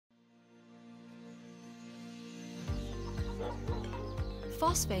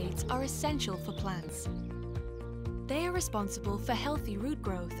Phosphates are essential for plants. They are responsible for healthy root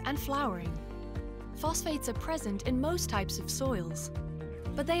growth and flowering. Phosphates are present in most types of soils,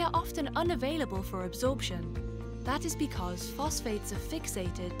 but they are often unavailable for absorption. That is because phosphates are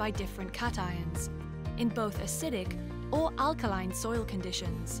fixated by different cations in both acidic or alkaline soil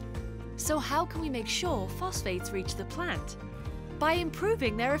conditions. So how can we make sure phosphates reach the plant? By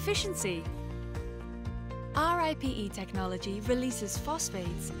improving their efficiency. Our IPE technology releases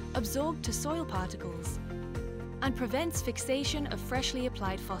phosphates absorbed to soil particles and prevents fixation of freshly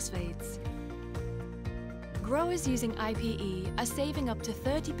applied phosphates. Growers using IPE are saving up to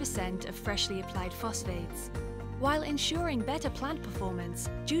 30% of freshly applied phosphates, while ensuring better plant performance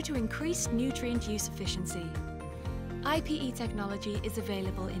due to increased nutrient use efficiency. IPE technology is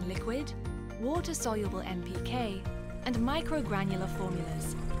available in liquid, water-soluble NPK, and microgranular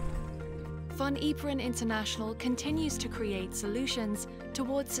formulas. Iperen International continues to create solutions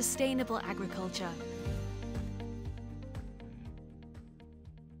towards sustainable agriculture